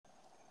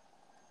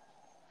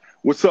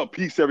What's up,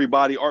 peace,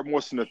 everybody? Art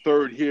Morrison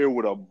III here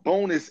with a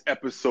bonus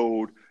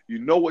episode. You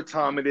know what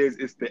time it is.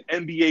 It's the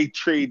NBA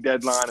trade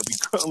deadline, and we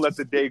couldn't let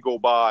the day go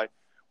by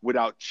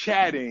without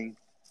chatting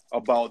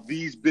about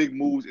these big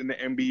moves in the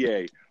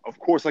NBA. Of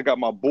course, I got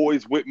my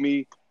boys with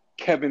me,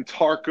 Kevin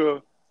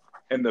Tarka,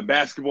 and the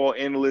basketball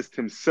analyst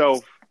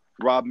himself,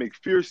 Rob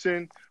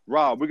McPherson.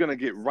 Rob, we're going to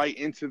get right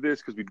into this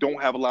because we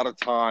don't have a lot of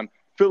time.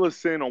 Fill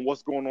us in on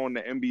what's going on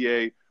in the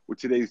NBA with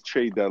today's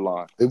trade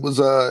deadline. It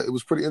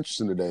was pretty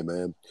interesting today,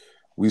 man.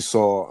 We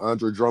saw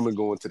Andre Drummond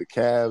going to the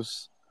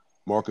Cavs.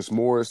 Marcus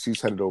Morris,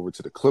 he's headed over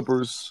to the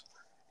Clippers.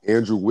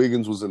 Andrew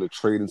Wiggins was in a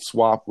trade and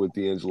swap with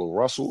D'Angelo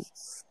Russell.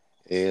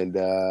 And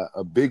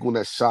a big one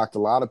that shocked a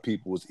lot of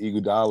people was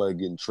Iguodala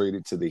getting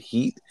traded to the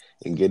Heat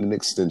and getting an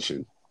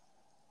extension.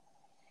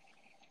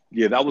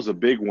 Yeah, that was a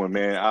big one,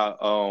 man.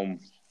 I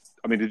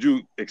mean, did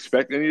you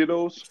expect any of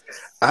those?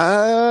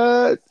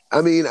 I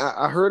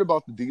heard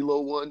about the D'Lo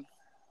one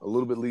a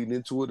little bit leading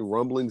into it, the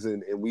rumblings,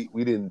 and we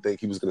didn't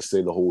think he was going to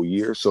stay the whole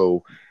year.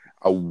 So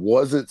I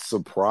wasn't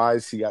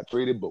surprised he got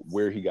traded, but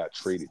where he got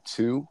traded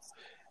to.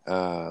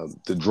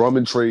 The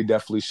Drummond trade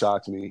definitely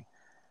shocked me.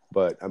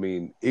 But, I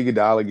mean,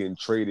 Iguodala getting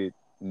traded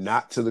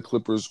not to the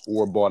Clippers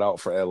or bought out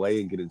for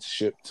L.A. and getting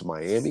shipped to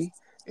Miami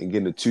and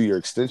getting a 2-year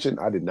extension,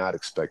 I did not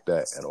expect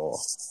that at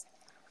all.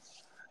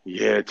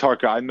 Yeah,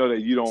 Tarka, I know that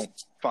you don't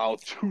follow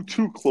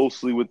too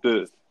closely with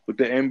the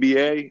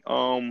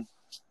NBA.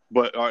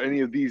 But are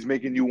any of these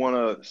making you want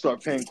to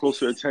start paying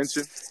closer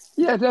attention?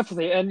 Yeah,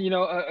 definitely. And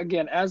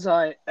again, as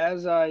I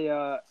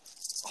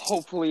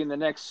hopefully in the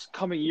next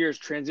coming years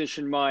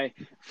transition my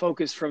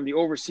focus from the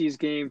overseas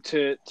game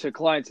to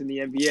clients in the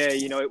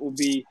NBA,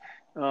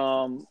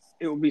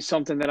 it will be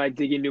something that I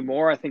dig into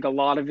more. I think a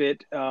lot of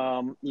it,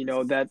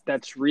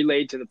 that's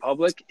relayed to the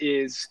public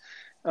is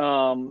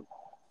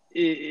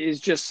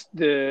just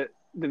the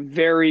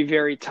very,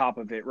 very top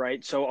of it,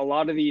 right? So a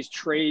lot of these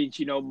trades,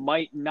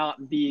 might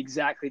not be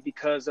exactly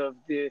because of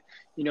the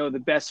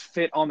best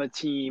fit on the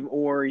team,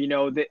 or,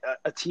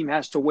 a team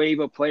has to waive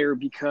a player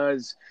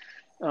because,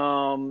 in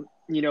other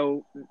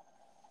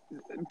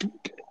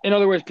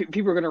words,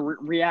 people are going to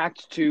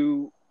react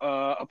to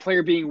a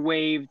player being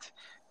waived.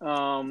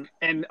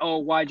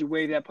 Why'd you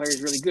waive that player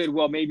is really good?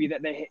 Well, maybe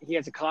that he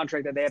has a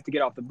contract that they have to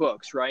get off the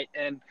books, right?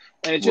 And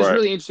it's just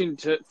really interesting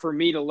for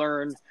me to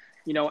learn,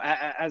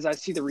 as I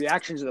see the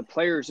reactions of the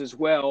players as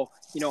well,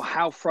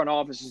 how front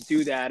offices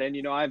do that. And,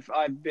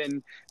 I've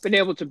been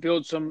able to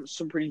build some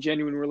pretty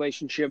genuine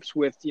relationships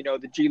with,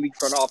 the G League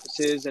front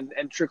offices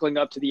and trickling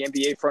up to the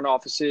NBA front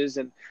offices.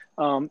 And,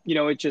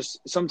 it just,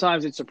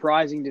 sometimes it's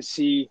surprising to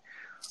see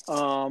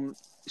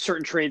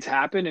certain trades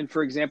happen. And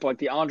for example, like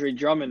the Andre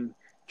Drummond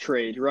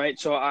trade, right?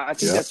 So I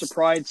think that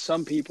surprised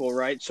some people,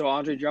 right? So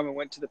Andre Drummond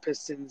went to the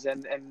Pistons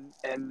and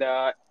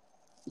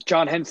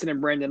John Henson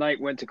and Brandon Knight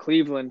went to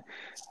Cleveland.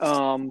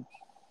 I'm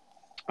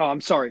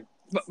sorry,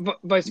 but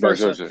vice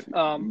versa.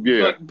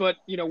 But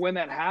when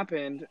that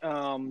happened,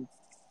 Andre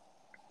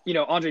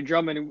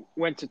Drummond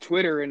went to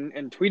Twitter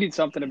and tweeted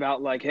something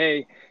about like,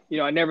 hey,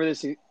 I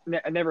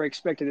never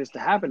expected this to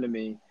happen to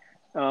me.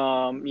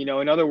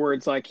 In other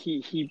words, like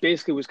he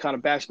basically was kind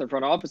of bashing the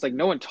front office, like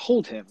no one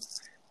told him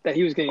that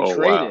he was getting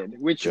traded,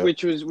 which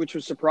was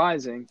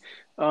surprising.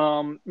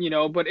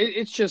 But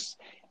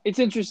it's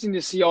interesting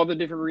to see all the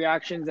different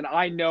reactions. And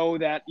I know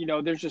that,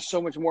 there's just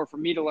so much more for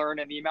me to learn.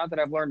 And the amount that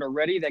I've learned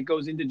already that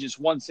goes into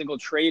just one single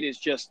trade is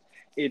just,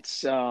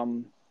 it's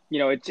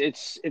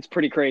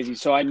pretty crazy.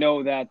 So I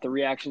know that the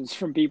reactions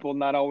from people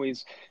not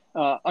always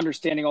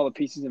understanding all the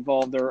pieces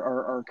involved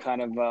are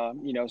kind of,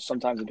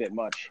 sometimes a bit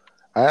much.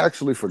 I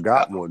actually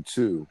forgot one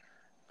too.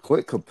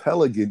 Clint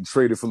Capella getting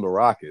traded from the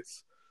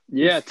Rockets.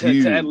 Yeah, to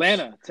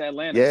Atlanta.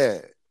 Yeah,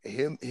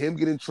 him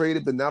getting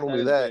traded, but not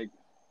only that,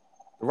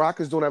 the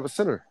Rockets don't have a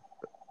center.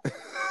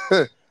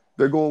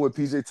 They're going with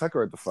PJ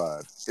Tucker at the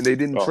 5, and they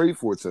didn't trade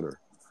for a center.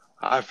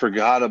 I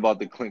forgot about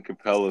the Clint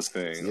Capella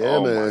thing. Yeah,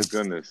 man. My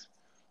goodness.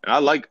 And I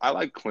like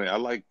Clint. I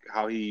like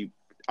how he.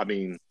 I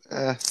mean,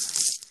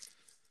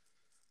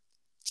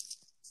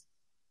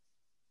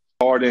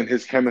 Harden,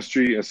 his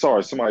chemistry. And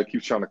sorry, somebody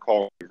keeps trying to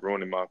call me,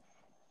 ruining our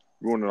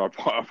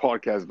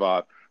podcast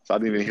vibe. So I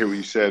didn't even hear what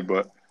you said,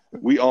 but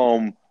we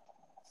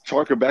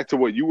Tarka, back to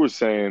what you were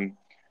saying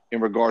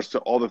in regards to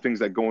all the things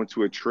that go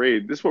into a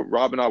trade. This is what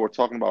Rob and I were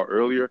talking about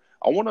earlier.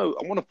 I want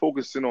to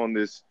focus in on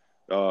this,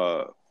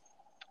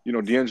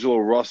 D'Angelo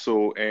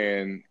Russell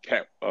and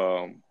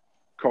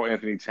Karl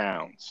Anthony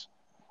Towns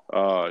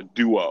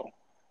duo.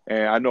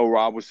 And I know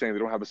Rob was saying they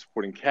don't have a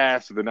supporting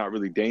cast, so they're not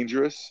really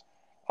dangerous.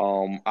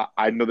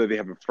 I know that they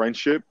have a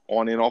friendship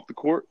on and off the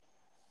court,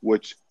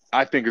 which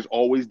I think is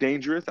always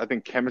dangerous. I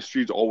think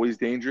chemistry is always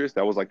dangerous.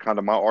 That was like kind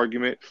of my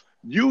argument.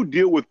 You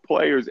deal with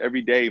players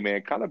every day,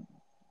 man. Kind of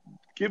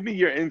give me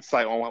your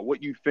insight on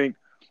what you think,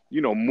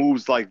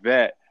 moves like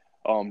that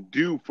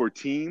do for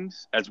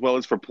teams as well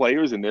as for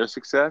players and their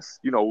success,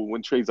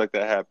 when trades like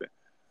that happen.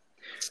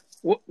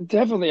 Well,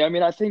 definitely. I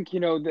mean, I think,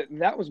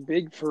 that was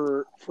big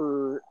for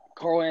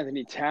Karl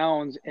Anthony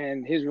Towns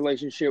and his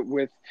relationship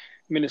with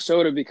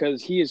Minnesota,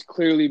 because he has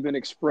clearly been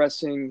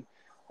expressing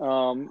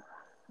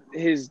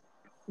his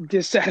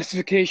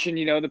dissatisfaction,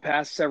 the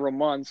past several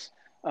months,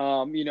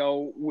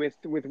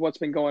 with what's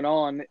been going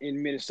on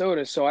in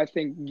Minnesota. So I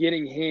think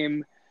getting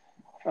him,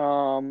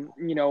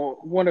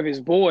 one of his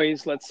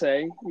boys, let's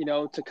say,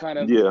 to kind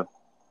of Yeah.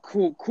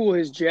 cool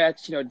his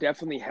jets,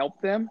 definitely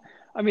help them.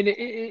 I mean,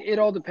 it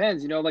all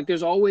depends, like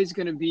there's always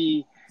going to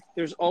be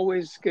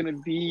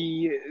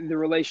the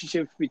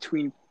relationship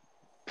between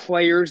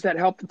players that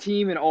help the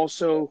team and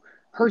also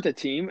hurt the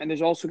team. And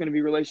there's also going to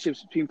be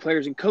relationships between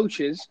players and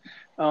coaches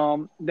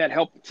that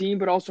help the team,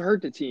 but also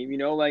hurt the team.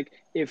 Like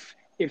if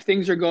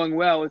things are going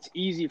well, it's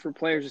easy for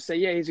players to say,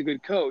 yeah, he's a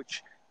good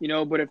coach,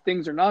 but if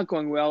things are not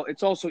going well,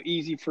 it's also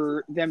easy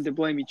for them to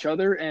blame each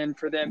other and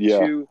for them Yeah.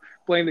 to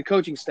blame the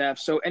coaching staff.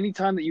 So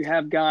anytime that you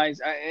have guys,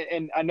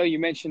 and I know you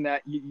mentioned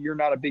that you're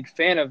not a big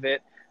fan of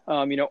it,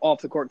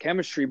 off the court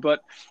chemistry,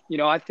 but,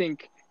 I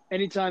think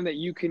anytime that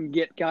you can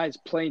get guys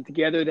playing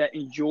together that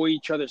enjoy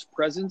each other's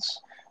presence,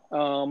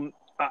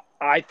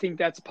 I think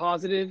that's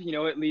positive.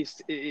 At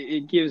least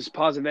it gives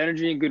positive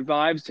energy and good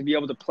vibes to be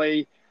able to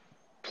play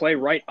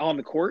right on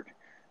the court.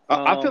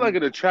 I feel like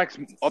it attracts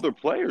other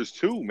players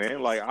too,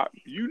 man. Like,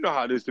 you know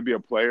how it is to be a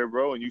player,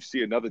 bro, and you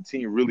see another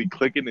team really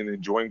clicking and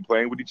enjoying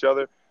playing with each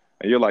other,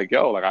 and you're like,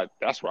 yo, like,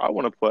 that's where I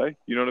want to play.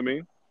 You know what I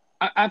mean?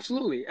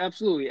 Absolutely.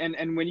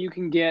 And when you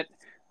can get,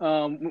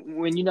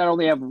 when you not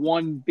only have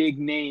one big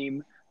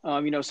name,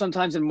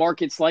 sometimes in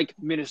markets like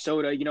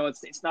Minnesota,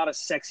 it's not a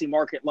sexy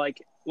market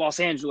like Los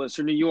Angeles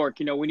or New York.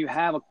 When you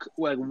have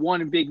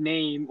one big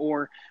name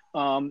or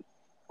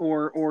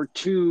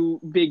two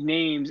big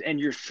names and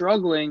you're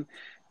struggling,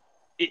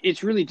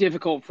 it's really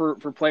difficult for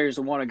players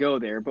to want to go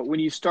there. But when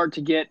you start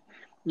to get,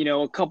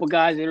 a couple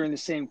guys that are in the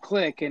same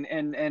clique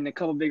and a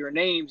couple bigger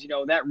names,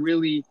 that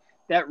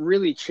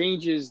really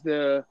changes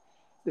the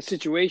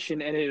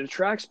situation and it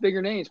attracts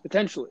bigger names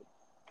potentially.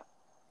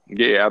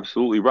 Yeah,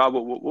 absolutely. Rob,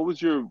 what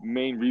was your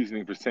main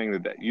reasoning for saying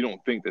that you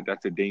don't think that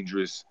that's a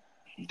dangerous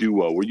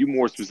duo? Were you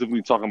more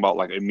specifically talking about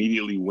like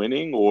immediately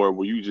winning, or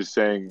were you just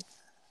saying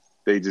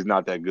they just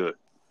not that good?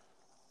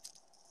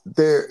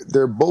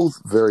 They're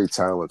both very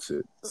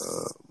talented.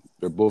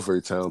 They're both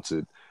very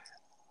talented.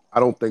 I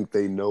don't think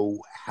they know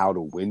how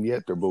to win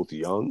yet. They're both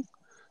young,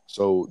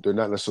 so they're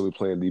not necessarily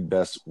playing the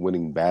best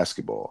winning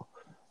basketball.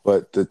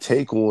 But the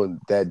take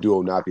on that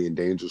duo not being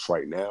dangerous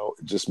right now,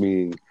 just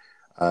meaning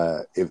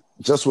if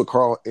just with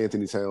Karl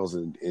Anthony Towns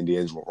and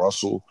D'Angelo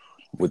Russell,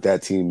 with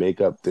that team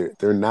makeup,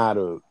 they're not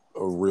a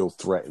real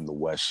threat in the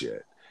West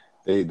yet.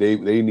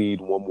 They need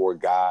one more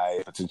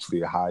guy,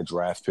 potentially a high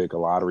draft pick, a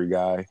lottery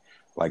guy,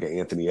 like an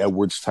Anthony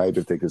Edwards type,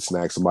 if they could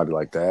snag somebody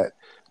like that.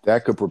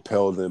 That could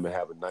propel them and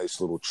have a nice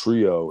little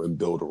trio and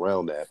build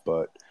around that.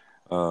 But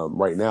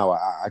right now,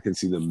 I can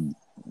see them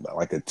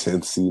like a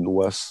 10th seed in the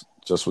West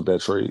just with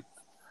that trade.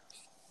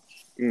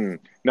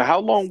 Now, how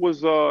long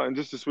was and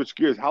just to switch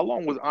gears, how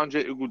long was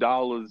Andre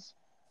Iguodala's?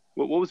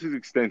 What was his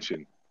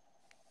extension?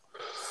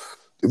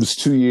 It was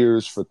 2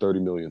 years for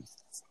 $30 million.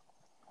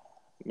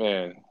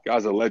 Man,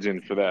 guy's a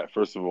legend for that.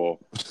 First of all,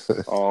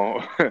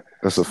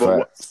 That's a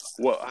fact.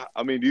 What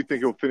I mean, do you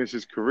think he'll finish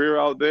his career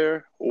out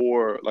there,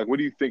 or like, what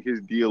do you think his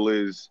deal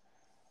is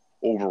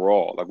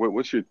overall? Like,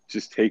 what's your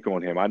just take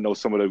on him? I know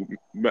some of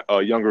the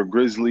younger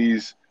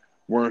Grizzlies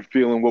weren't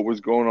feeling what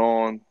was going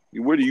on.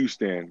 Where do you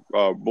stand,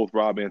 both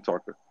Rob and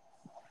Tucker?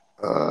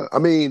 I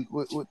mean,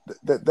 with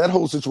that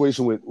whole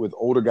situation with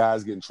older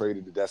guys getting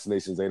traded to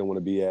destinations they don't want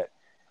to be at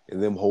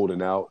and them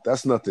holding out,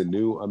 that's nothing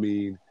new. I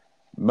mean,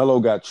 Melo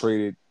got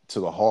traded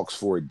to the Hawks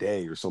for a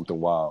day or something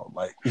wild.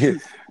 Like, you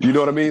know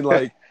what I mean?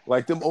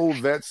 Like them old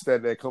vets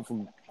that come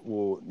from,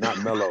 well, not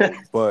Melo,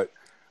 but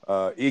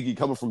Iggy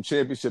coming from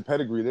championship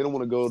pedigree, they don't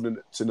want to go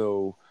to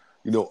no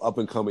up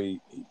and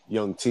coming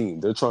young team.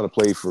 They're trying to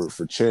play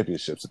for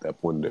championships at that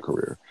point in their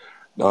career.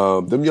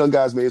 Them young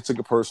guys may have took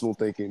it personal,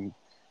 thinking,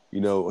 he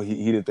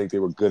didn't think they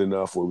were good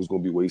enough or it was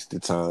going to be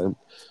wasted time.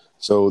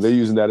 So they're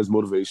using that as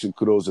motivation.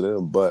 Kudos to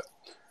them. But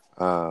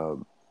I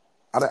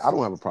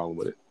don't have a problem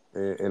with it.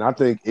 And I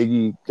think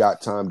Iggy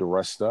got time to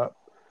rest up.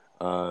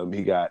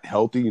 He got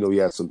healthy. He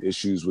had some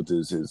issues with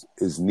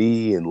his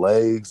knee and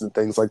legs and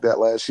things like that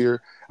last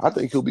year. I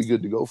think he'll be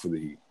good to go for the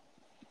Heat.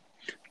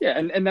 Yeah,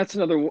 and that's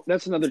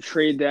another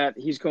trade that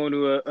he's going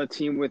to a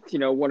team with,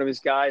 one of his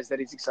guys that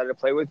he's excited to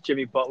play with,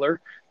 Jimmy Butler.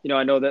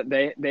 I know that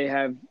they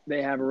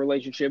have a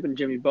relationship, and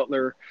Jimmy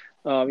Butler,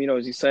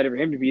 is excited for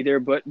him to be there.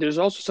 But there's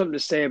also something to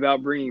say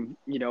about bringing,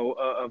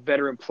 a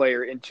veteran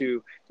player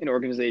into an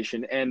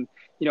organization, and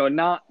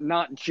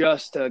not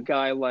just a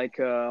guy like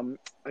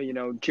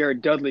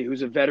Jared Dudley,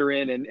 who's a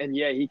veteran, and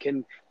yeah, he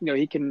can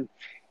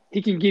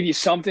give you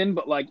something,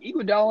 but like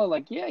Iguodala,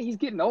 like, yeah, he's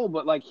getting old,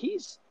 but like he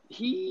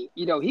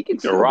can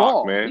still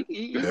ball, man.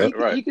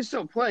 He can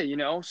still play,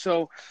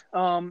 So,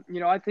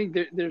 I think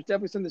there's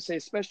definitely something to say,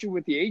 especially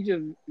with the age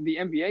of the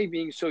NBA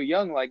being so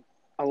young. Like,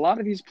 a lot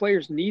of these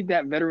players need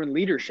that veteran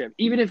leadership,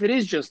 even if it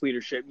is just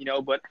leadership,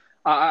 But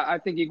I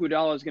think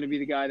Iguodala is going to be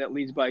the guy that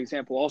leads by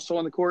example, also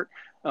on the court.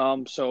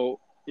 So,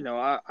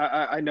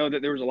 I know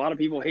that there was a lot of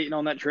people hating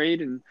on that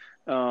trade, and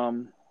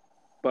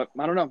but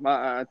I don't know.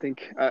 I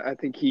think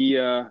he's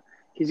a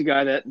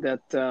guy that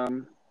that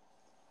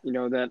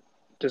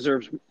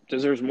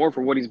deserves more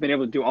for what he's been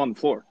able to do on the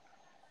floor.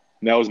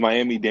 Now, is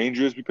Miami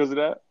dangerous because of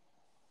that?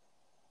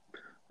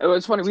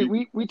 It's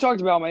funny. We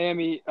talked about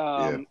Miami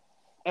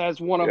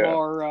as one of Yeah.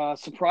 our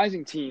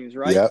surprising teams,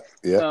 right?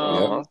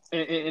 Yeah.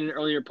 In an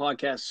earlier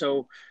podcast.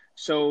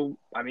 So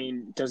I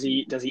mean, does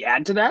he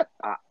add to that?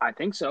 I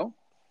think so.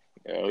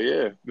 Hell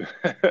yeah.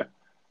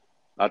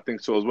 I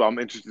think so as well. I'm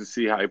interested to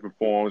see how he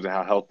performs and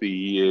how healthy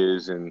he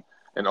is and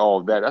all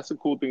of that. That's the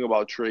cool thing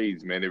about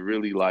trades, man. It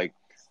really like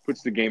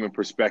puts the game in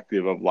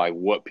perspective of like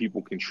what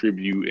people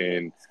contribute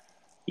and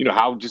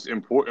how just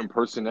important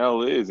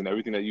personnel is and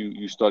everything that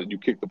you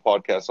kicked the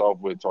podcast off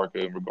with,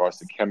 Tarka, in regards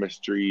to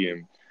chemistry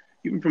and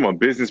even from a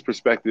business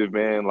perspective,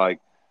 man,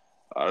 like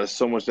there's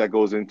so much that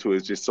goes into it.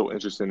 It's just so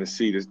interesting to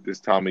see this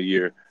time of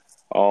year.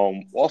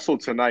 Also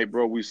tonight,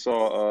 bro, we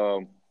saw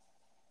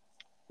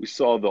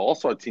the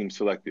All-Star team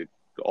selected,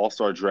 the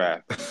All-Star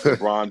draft.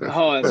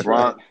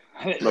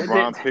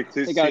 LeBron picked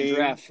his team. They got a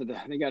draft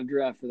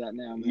for that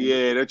now, man.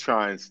 Yeah, they're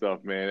trying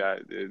stuff,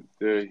 man.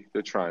 They're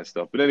trying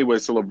stuff. But anyway,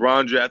 so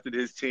LeBron drafted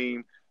his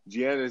team.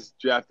 Giannis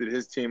drafted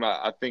his team.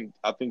 I think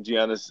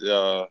Giannis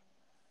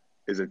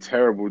is a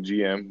terrible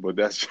GM, but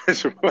that's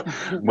just I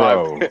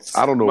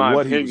don't know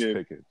what opinion. He was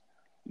picking.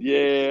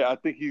 Yeah, I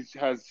think he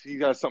has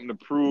something to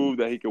prove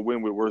that he could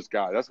win with worse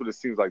guys. That's what it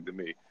seems like to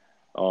me.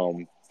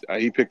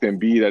 He picked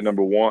Embiid at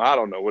number 1. I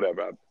don't know,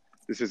 whatever.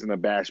 This isn't a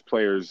bash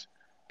players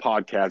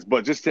podcast,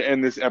 but just to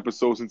end this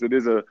episode, since it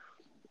is a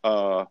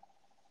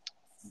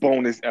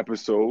bonus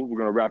episode, we're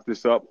gonna wrap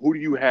this up. Who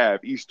do you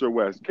have, East or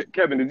West?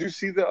 Kevin, did you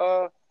see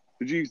the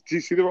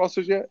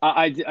rosters yet?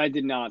 I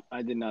did not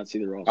see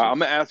the rosters. I'm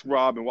gonna ask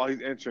Rob, and while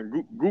he's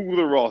answering, Google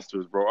the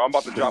rosters, bro. I'm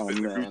about to drop it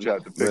in the group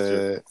chat. The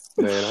picture,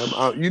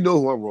 man. You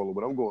know who I'm rolling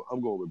with. I'm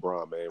going with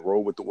Bron, man.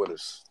 Roll with the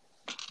winners.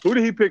 Who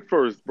did he pick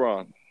first,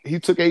 Bron? He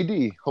took AD,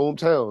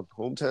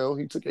 hometown.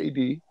 He took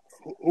AD.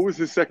 Who was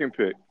his second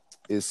pick?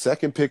 His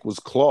second pick was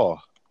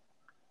Claw.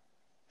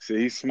 See,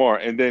 he's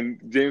smart. And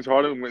then James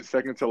Harden went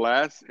second to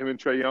last, him and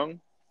Trae Young?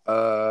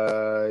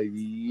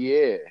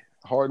 Yeah.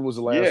 Harden was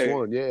the last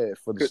one,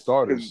 for the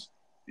starters.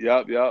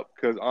 Yep.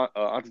 Because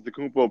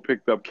Antetokounmpo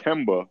picked up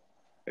Kemba,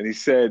 and he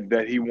said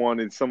that he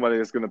wanted somebody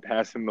that's going to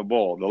pass him the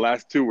ball. The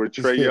last two were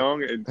Trae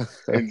Young and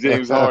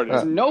James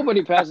Harden.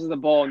 Nobody passes the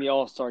ball in the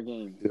All-Star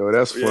game. Yo,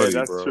 that's funny,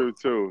 yeah,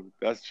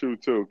 that's true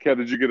too. Kev,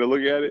 did you get a look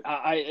at it?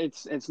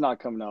 It's not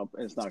coming up.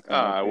 It's not coming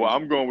up. All right, well,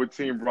 I'm going with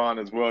Team Bron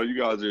as well. You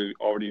guys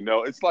already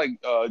know. It's like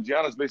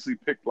Giannis basically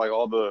picked like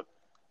all the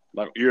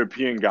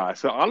European guys.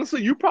 So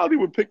honestly, you probably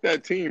would pick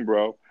that team,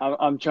 bro.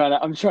 I'm trying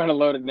to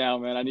load it now,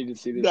 man. I need to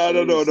see this. No.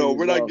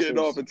 We're not getting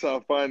off until I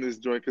find this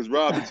joint because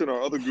Rob, it's in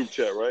our other group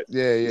chat, right?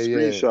 Yeah.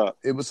 Screenshot.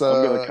 It was.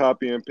 I'm gonna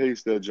copy and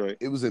paste that joint.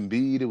 It was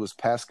Embiid. It was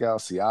Pascal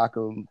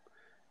Siakam.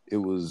 It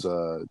was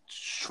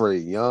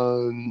Trae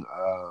Young.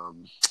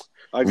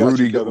 I got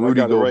Rudy. you, Kevin. I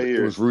got it right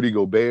here. It was Rudy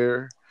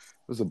Gobert. It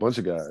was a bunch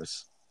of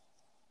guys.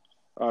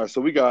 All right,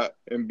 so we got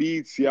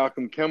Embiid,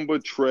 Siakam,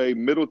 Kemba, Trae,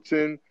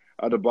 Middleton,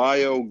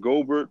 Adebayo,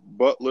 Gobert,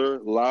 Butler,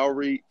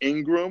 Lowry,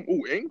 Ingram.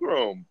 Ooh,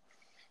 Ingram.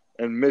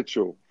 And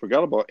Mitchell.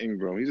 Forgot about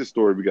Ingram. He's a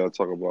story we got to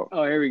talk about.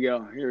 Oh, here we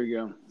go.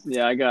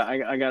 Yeah, I got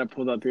it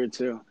pulled up here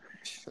too.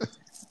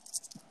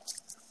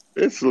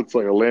 This looks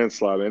like a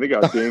landslide, man. They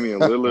got Damian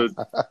Lillard.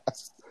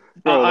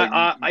 Bro,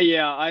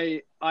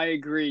 I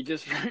agree.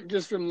 Just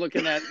from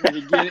looking at the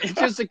beginning,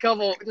 just a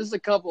couple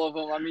of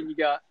them. I mean, you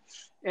got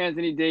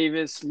Anthony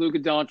Davis, Luka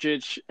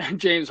Doncic,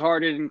 James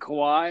Harden, and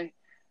Kawhi.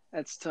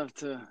 That's tough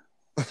to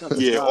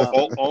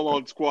all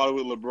on squad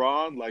with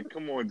LeBron. Like,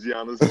 come on,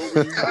 Giannis, what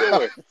were you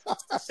doing?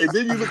 And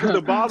then you look at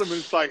the bottom, and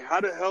it's like,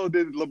 how the hell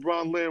did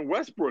LeBron land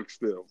Westbrook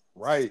still?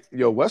 Right.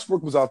 Yo,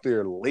 Westbrook was out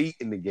there late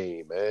in the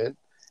game, man.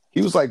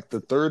 He was like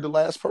the third to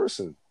last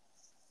person.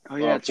 Oh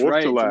yeah, that's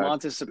right.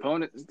 Domantas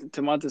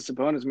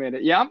Sabonis made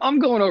it. Yeah, I'm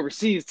going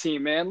overseas,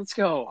 team, man. Let's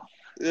go.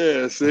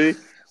 Yeah, see.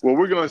 Well,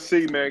 we're gonna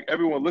see, man.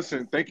 Everyone,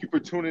 listen. Thank you for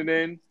tuning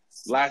in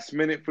last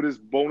minute for this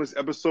bonus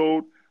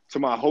episode. To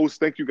my host,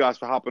 thank you guys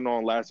for hopping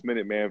on last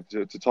minute, man,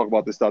 to talk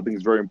about this stuff. I think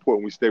it's very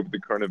important. We stay with the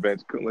current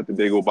events. Couldn't let the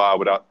day go by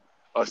without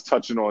us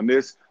touching on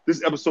this.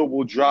 This episode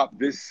will drop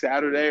this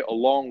Saturday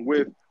along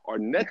with our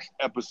next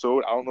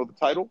episode. I don't know the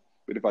title,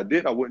 but if I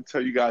did, I wouldn't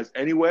tell you guys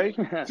anyway.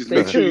 Just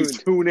make sure you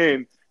tune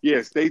in.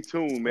 Yeah, stay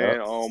tuned, man.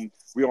 Yep.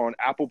 We are on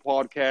Apple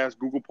Podcasts,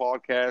 Google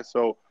Podcasts,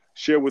 so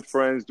share with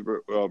friends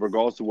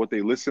regardless of what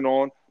they listen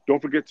on.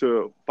 Don't forget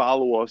to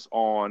follow us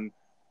on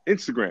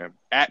Instagram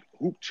at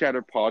Hoop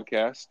Chatter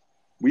Podcast.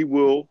 I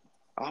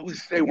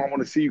always say, I want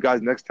to see you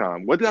guys next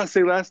time. What did I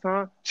say last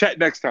time? Chat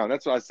next time.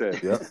 That's what I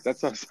said. Yep.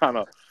 That's what I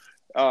signed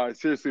up.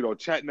 Seriously, though,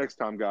 chat next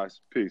time, guys.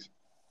 Peace.